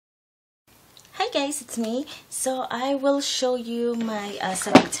Hi guys, it's me. So I will show you my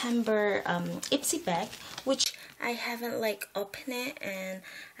September Ipsy bag, which I haven't opened it, and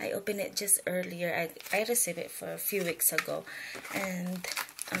I opened it just earlier. I received it for a few weeks ago, and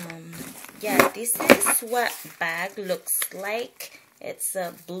yeah, this is what bag looks like. It's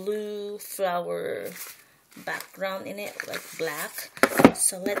a blue flower background in it, like black.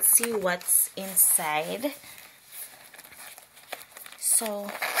 So let's see what's inside. So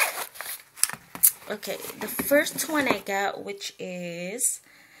okay, the first one I got, which is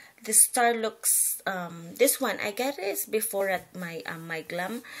the star looks this one I got is before at my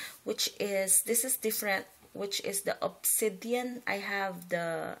glam, which is this is different, which is the obsidian. I have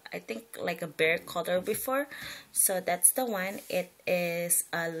the I think like a bear color before, so that's the one. It is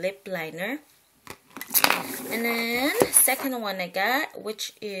a lip liner. And then second one I got,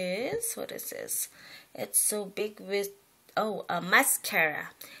 which is, what is this? It's so big with a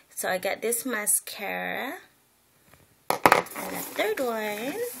mascara. So I got this mascara. And the third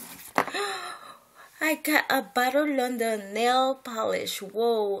one, I got a Butter London nail polish.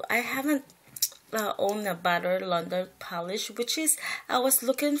 Whoa, I haven't owned a Butter London polish, which is, I was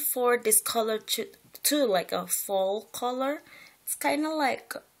looking for this color too, like a fall color. It's kind of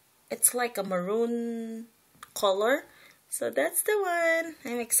like, it's like a maroon color. So that's the one.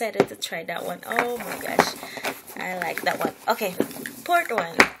 I'm excited to try that one. Oh my gosh, I like that one. Okay, fourth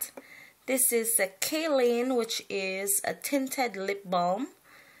one. This is a Kaylin, which is a tinted lip balm.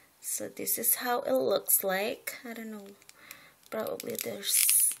 So this is how it looks like. I don't know. Probably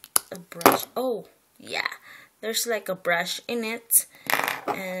there's a brush. Oh, yeah. There's like a brush in it.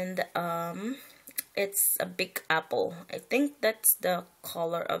 And it's a big apple. I think that's the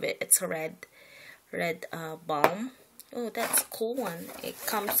color of it. It's a red balm. Oh, that's a cool one. It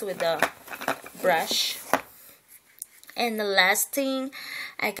comes with a brush. And the last thing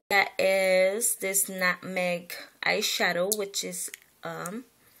I got is this nutmeg eyeshadow, which is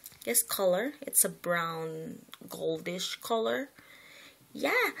this color. It's a brown goldish color.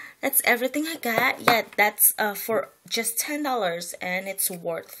 Yeah, that's everything I got. Yeah, that's for just $10, and it's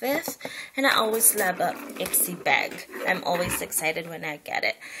worth it. And I always love a Ipsy bag. I'm always excited when I get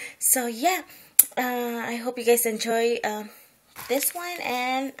it. So yeah, I hope you guys enjoy this one,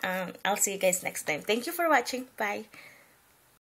 and I'll see you guys next time. Thank you for watching. Bye.